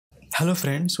Hello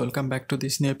friends, welcome back to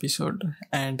this new episode,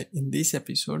 and in this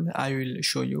episode I will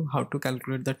show you how to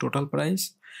calculate the total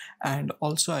price, and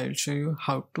also I will show you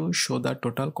how to show the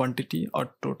total quantity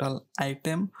or total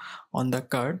item on the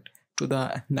card to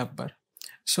the Navbar.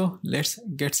 So let's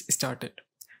get started.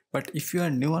 But if you are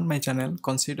new on my channel,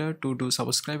 consider to do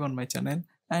subscribe on my channel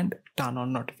and turn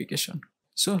on notification.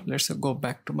 So let's go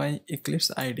back to my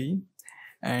Eclipse IDE,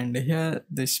 and here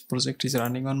this project is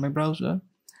running on my browser.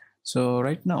 So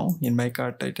right now in my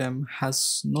cart item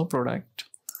has no product,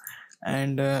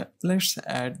 and let's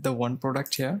add the one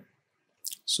product here.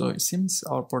 So it seems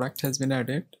our product has been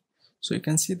added. So you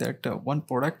can see that one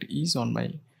product is on my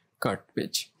cart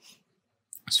page.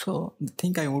 So the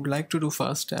thing I would like to do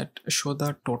first is show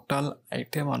the total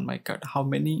item on my cart, how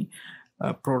many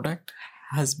product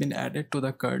has been added to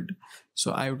the cart.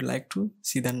 So I would like to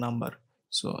see the number.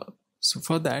 So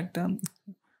for that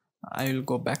I will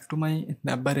go back to my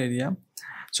Navbar area.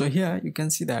 So here you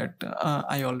can see that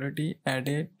I already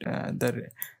added the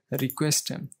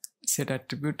request set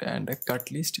attribute and a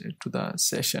cut list to the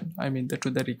session. To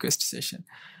the request session.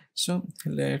 So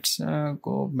let's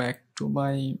go back to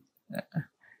my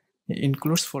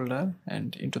includes folder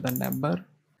and into the Navbar,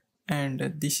 and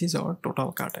this is our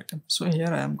total cart item. So here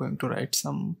I am going to write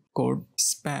some code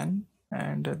span,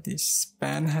 and this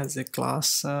span has a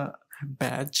class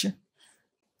badge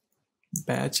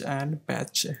and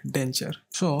batch danger.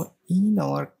 So in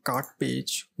our cart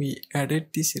page we added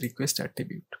this request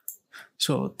attribute.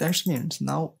 So that means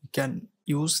now we can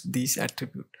use this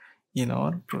attribute in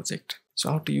our project. So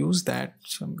how to use that?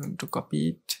 So I'm going to copy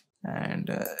it and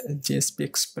JSP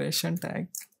expression tag,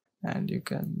 and you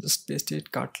can just paste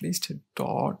it cart list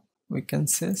dot, we can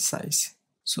say size.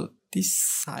 So this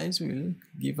size will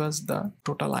give us the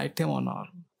total item on our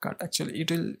cart. Actually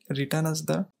it will return us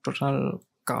the total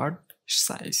cart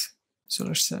size. So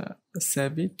let's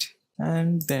save it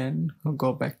and then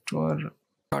go back to our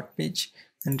cart page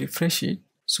and refresh it.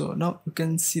 So now you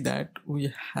can see that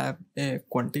we have a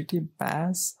quantity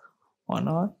base on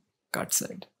our cart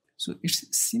side. So it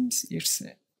seems it's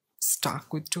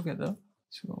stuck with together.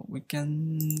 So we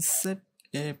can set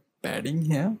a padding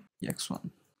here, x1.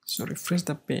 So refresh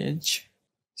the page.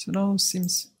 So now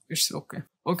seems it's okay.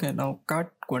 Okay, now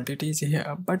cart quantity is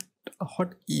here, but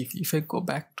what if I go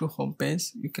back to home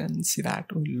page, you can see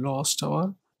that we lost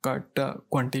our cart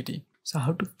quantity. So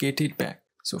how to get it back?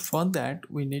 So for that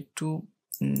we need to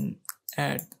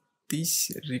add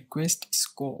this request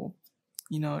scope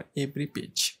in our every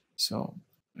page. So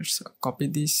let's copy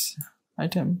this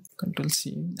item,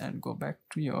 Ctrl+C, and go back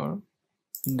to your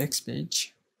index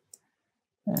page,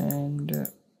 and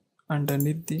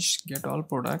underneath this get all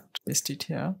product, paste it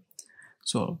here.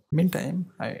 So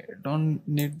meantime I don't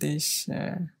need this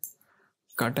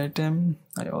cart item,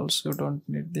 I also don't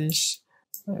need this,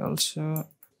 I also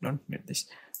don't need this,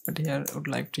 but here I would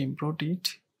like to import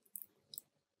it.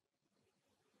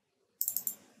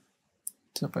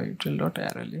 So by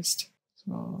util.array list.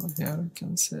 So here we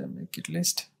can say make it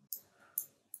list,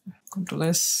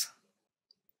 Ctrl+S.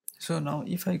 So now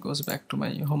if I goes back to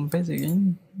my home page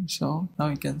again, so now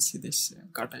you can see this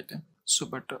cart item. So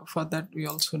but for that we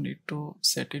also need to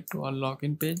set it to a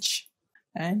login page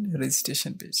and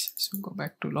registration page. So go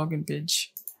back to login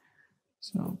page,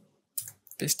 so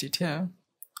paste it here.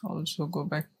 Also go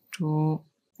back to,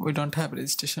 we don't have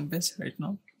registration page right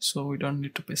now, so we don't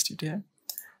need to paste it here.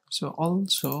 So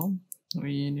also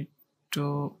we need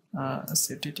to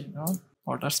set it in our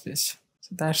order space.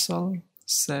 So that's all.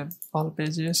 Save all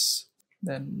pages,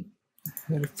 then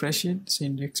refresh it. So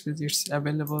index page it's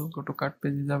available, go to cart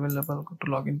page is available, go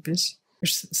to login page. It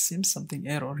seems something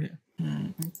error here.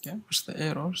 Okay, what's the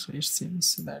error? So it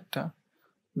seems that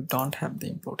we don't have the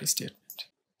import statement.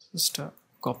 Just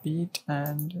copy it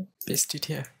and paste it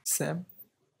here, save,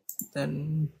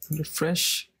 then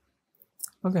refresh.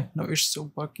 Okay, now it's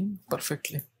working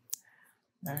perfectly,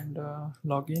 and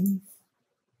login.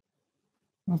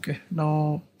 Okay,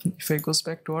 now if I goes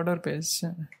back to order page,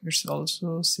 it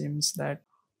also seems that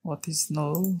what is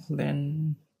null.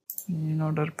 Then in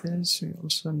order page we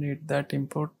also need that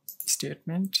import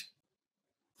statement,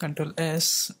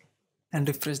 Ctrl+S, and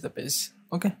refresh the page.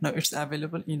 Okay, now it's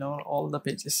available in all the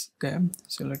pages. Okay,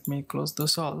 so let me close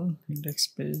those all, index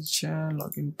page,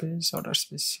 login page, order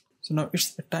page. So now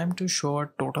it's the time to show a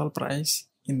total price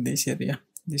in this area,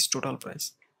 this total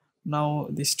price. Now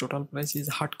this total price is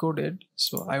hard coded,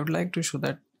 so I would like to show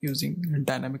that using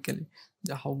dynamically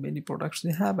how many products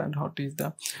we have and how is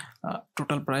the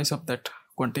total price of that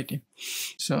quantity.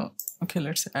 So okay,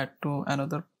 let's add to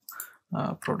another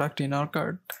product in our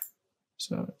cart.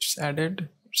 So it's added,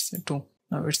 it's 2.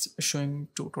 Now it's showing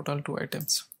total 2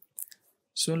 items.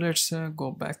 So let's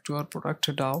go back to our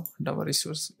product DAO, DAO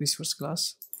resource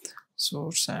class,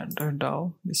 source and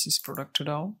DAO. This is product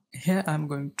DAO. Here I'm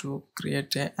going to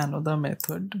create another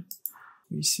method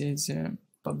which is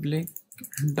public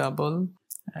double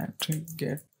and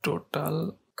get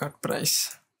total cut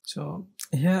price. So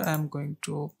here I'm going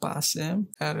to pass a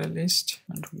array list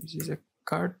and which is a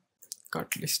cut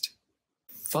list.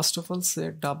 First of all,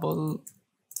 say double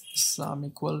sum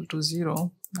equal to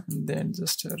 0 and then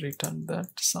just return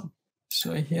that sum.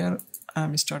 So here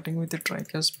I'm starting with a try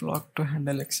catch block to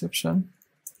handle exception.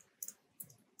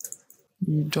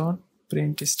 E dot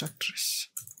print structures.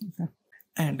 Okay.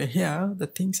 And here the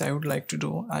things I would like to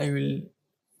do, I will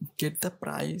get the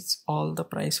price, all the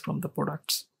price from the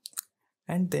products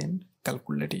and then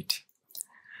calculate it.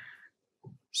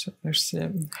 So let's say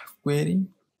query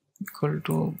equal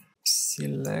to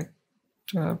select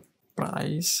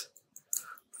price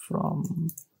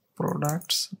from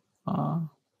products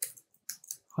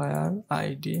where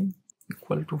ID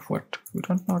equal to what? We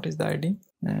don't know what is the ID.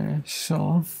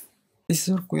 So this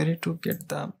is our query to get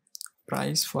the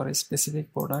price for a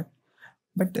specific product,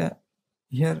 but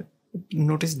here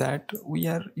notice that we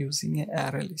are using an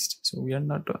array list, so we are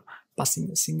not passing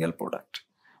a single product,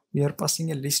 we are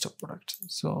passing a list of products.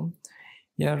 So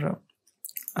here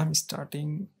I'm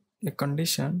starting a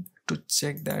condition to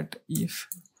check that if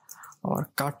our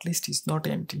cart list is not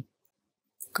empty,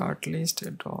 cart list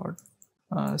dot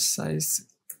size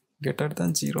greater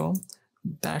than 0,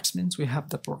 that means we have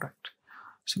the product.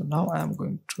 So now I am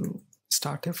going to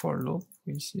start a for loop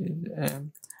which is a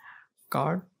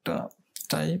cart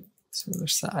type, so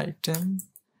let's say item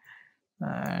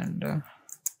and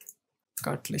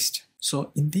cart list.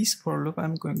 So in this for loop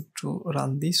I'm going to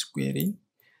run this query,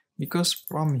 because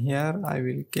from here I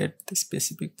will get the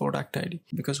specific product ID,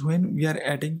 because when we are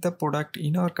adding the product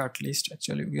in our cart list,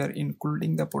 actually we are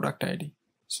including the product ID.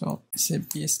 So say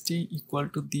bst equal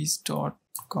to this dot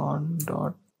con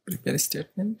dot prepare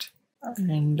statement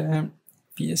and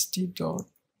bst dot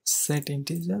set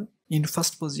integer in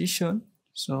first position.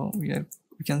 So we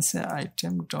can say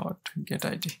item dot get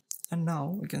ID, and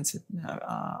now we can say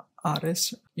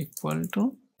rs equal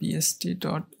to bst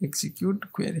dot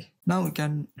execute query. Now we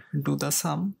can do the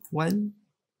sum while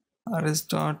rs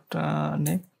dot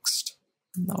next.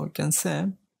 Now we can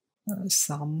say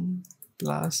sum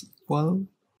plus equal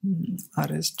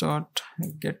rs dot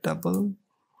get double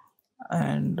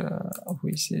and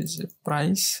which is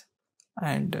price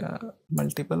and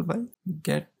multiple by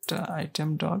get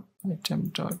item dot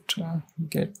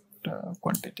get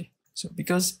quantity. So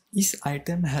because each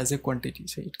item has a quantity,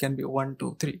 so it can be 1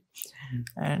 2 3,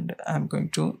 and I'm going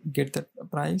to get the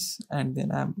price and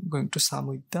then I'm going to sum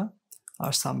with the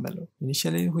sum value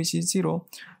initially which is 0.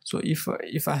 So if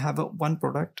I have one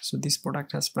product, so this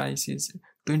product has price is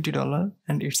 $20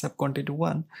 and its sub quantity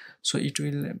 1, so it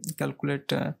will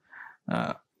calculate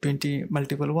 20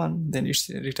 multiple 1, then it's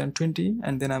return 20,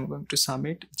 and then I'm going to sum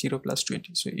it 0 plus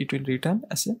 20, so it will return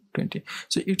as a 20.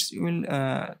 So it will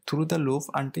through the loop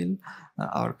until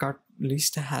our cart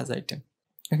list has item.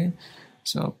 Okay,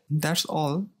 so that's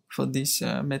all for this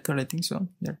method. I think so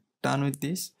we are done with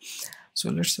this. So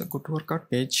let's go to our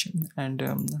cart page and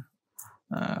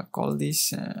call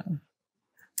this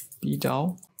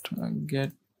pdow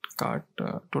get cart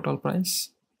total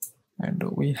price, and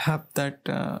we have that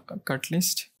cart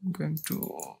list. I'm going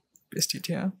to paste it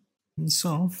here.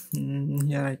 So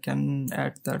here I can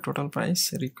add the total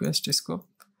price, request scope,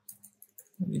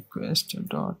 request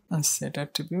dot set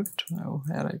attribute. Now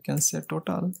here I can say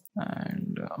total,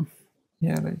 and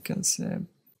here I can say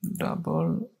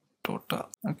double total.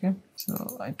 Okay,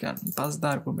 so I can pass the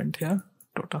argument here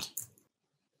total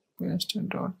request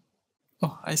dot,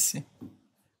 oh I see,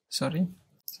 sorry,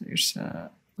 so it's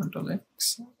total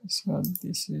x. So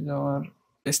this is our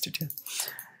paste it here.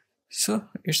 So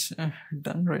it's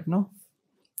done right now,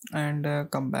 and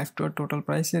come back to a total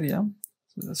price area.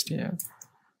 So just here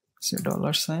say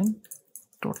 $sign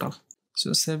total.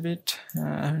 So save it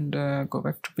and go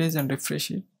back to page and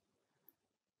refresh it.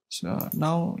 So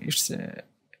now it's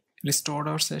restored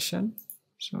our session,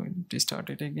 so we start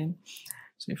it again.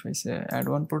 So if I say add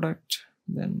one product,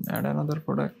 then add another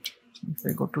product, so if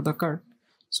I go to the cart,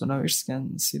 so now it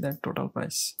can see that total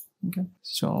price. Okay,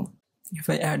 so if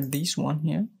I add this one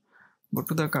here, go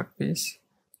to the cart page,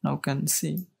 now can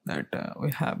see that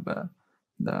we have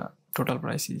the total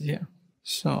price is here.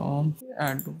 So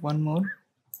add one more,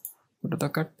 go to the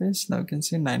cart page, now you can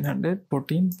see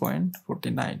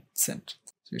 914.49 cents.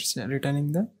 So it's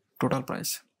returning the total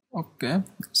price. Okay,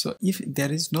 so if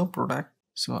there is no product,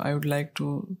 so I would like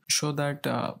to show that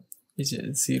is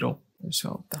 0.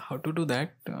 So how to do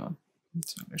that?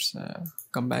 So let's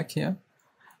come back here.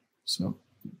 So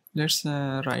let's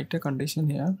write a condition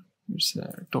here. It's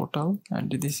total,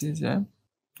 and this is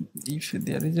if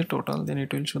there is a total, then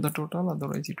it will show the total,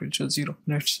 otherwise it will show 0.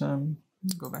 Let's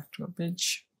go back to our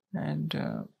page and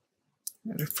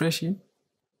refresh it,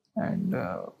 and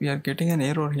we are getting an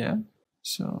error here.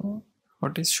 So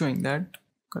what is showing that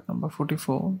cut number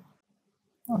 44.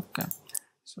 Okay,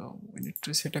 so we need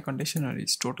to set a condition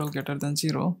is total greater than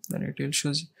 0, then it will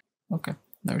show. Okay,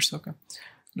 now it's okay.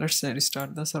 Let's say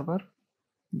restart the server,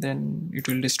 then it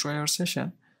will destroy our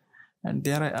session, and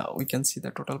there we can see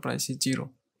the total price is 0.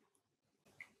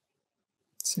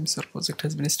 Seems our project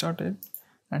has been started,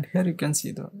 and here you can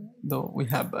see though we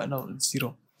have now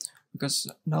 0, because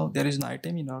now there is an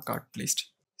item in our cart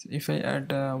list. So if I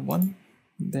add 1,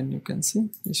 then you can see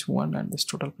this 1, and this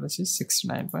total price is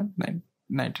 69.99.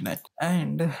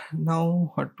 And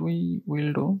now what we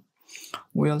will do,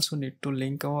 we also need to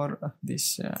link our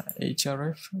this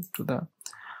href to the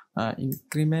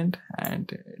increment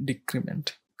and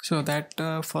decrement. So that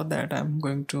for that I'm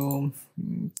going to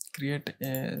create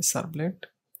a servlet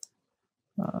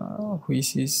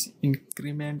which is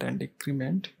increment and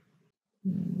decrement.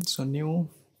 So new,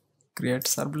 create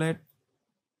servlet,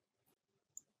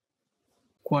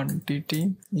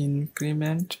 quantity,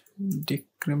 increment,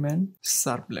 decrement,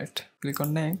 servlet. Click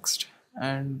on next,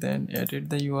 and then edit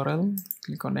the URL.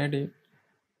 Click on edit,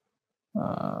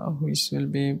 which will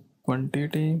be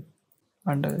quantity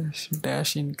under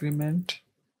dash increment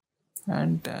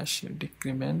and dash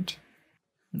decrement,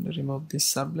 and remove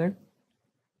this servlet.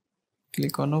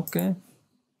 Click on OK.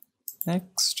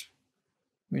 Next,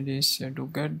 we just do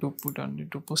get, do put, and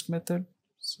do post method.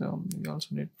 So we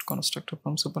also need constructor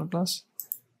from superclass.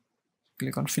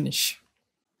 Click on finish.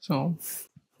 So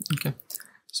okay,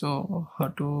 so how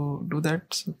to do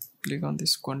that? So click on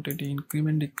this quantity,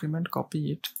 increment, decrement,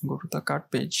 copy it, go to the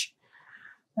cart page,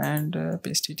 and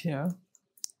paste it here,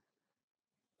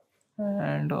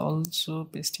 and also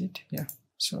paste it here.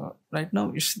 So right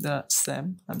now it's the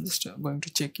same. I'm just going to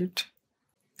check it.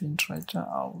 Print writer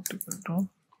out equal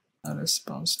to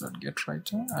response dot get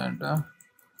writer and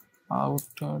out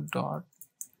dot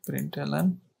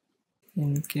println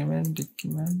increment,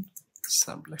 decrement,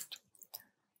 servlet.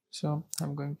 So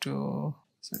I'm going to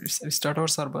restart our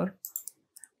server.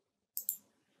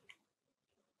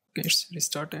 Okay, it's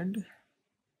restarted,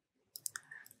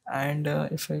 and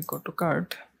if I go to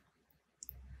cart,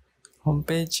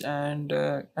 homepage, and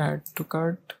add to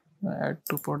cart, add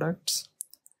to products,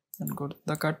 and go to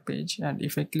the cart page, and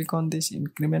if I click on this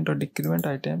increment or decrement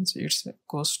items, it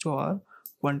goes to our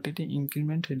quantity,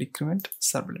 increment, decrement,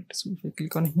 servlet. So if I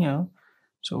click on here,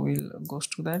 so we'll goes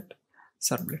to that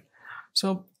servlet.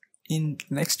 So in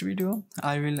next video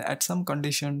I will add some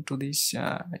condition to this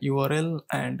URL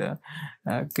and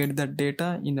get the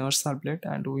data in our servlet,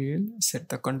 and we will set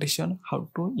the condition how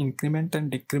to increment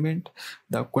and decrement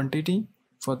the quantity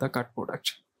for the cart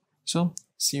product. So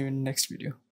see you in next video.